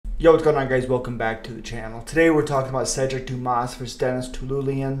Yo, what's going on, guys? Welcome back to the channel. Today we're talking about Sedriques Dumas versus Denis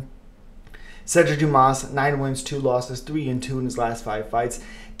Tiuliulin. Sedriques Dumas, 9 wins, 2 losses, 3-2 in his last 5 fights.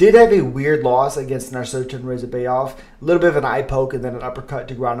 Did have a weird loss against Narsurton Rizabayov. A little bit of an eye poke and then an uppercut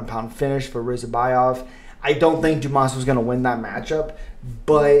to ground and pound finish for Rizabayov. I don't think Dumas was going to win that matchup,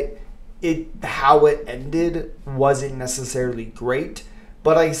 but how it ended wasn't necessarily great.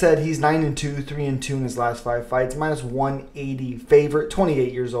 But like I said, he's 9-2, 3-2 in his last 5 fights. Minus 180 favorite,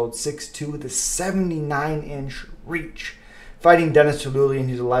 28 years old, 6'2", with a 79-inch reach. Fighting Denis Tiuliulin,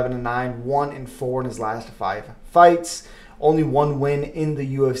 who's 11-9, 1-4 in his last 5 fights. Only 1 win in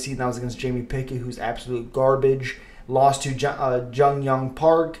the UFC, and that was against Jamie Pickett, who's absolute garbage. Lost to Jung Young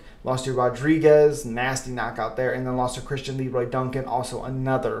Park, lost to Rodriguez, nasty knockout there, and then lost to Christian Leroy Duncan, also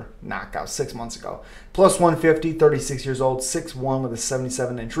another knockout 6 months ago. Plus 150, 36 years old, 6'1", with a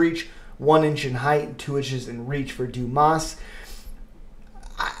 77-inch reach, 1 inch in height, and 2 inches in reach for Dumas.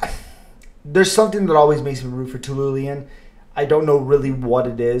 There's something that always makes me root for Tiuliulin. I don't know really what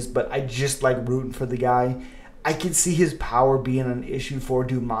it is, but I just like rooting for the guy. I can see his power being an issue for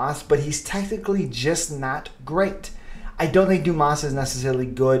Dumas, but he's technically just not great. I don't think Dumas is necessarily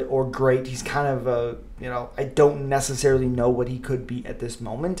good or great. He's kind of a, I don't necessarily know what he could be at this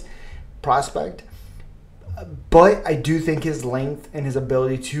moment, prospect. But I do think his length and his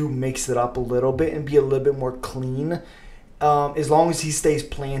ability to mix it up a little bit and be a little bit more clean, as long as he stays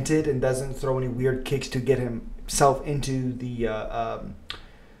planted and doesn't throw any weird kicks to get himself into the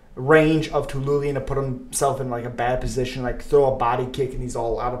range of Tiuliulin, to put himself in like a bad position, like throw a body kick and he's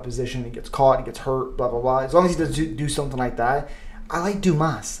all out of position, he gets caught, he gets hurt, blah blah blah. As long as he does do something like that, I like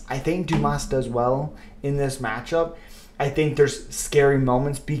Dumas. I think Dumas does well in this matchup. I think there's scary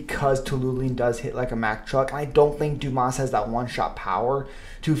moments because Tiuliulin does hit like a Mack truck, and I don't think Dumas has that one-shot power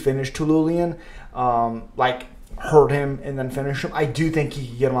to finish Tiuliulin, like hurt him and then finish him. I do think he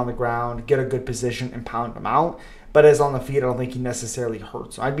can get him on the ground, get a good position, and pound him out. But as on the feet, I don't think he necessarily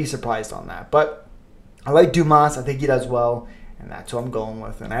hurts. So I'd be surprised on that. But I like Dumas. I think he does well. And that's what I'm going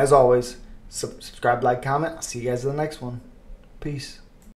with. And as always, subscribe, like, comment. I'll see you guys in the next one. Peace.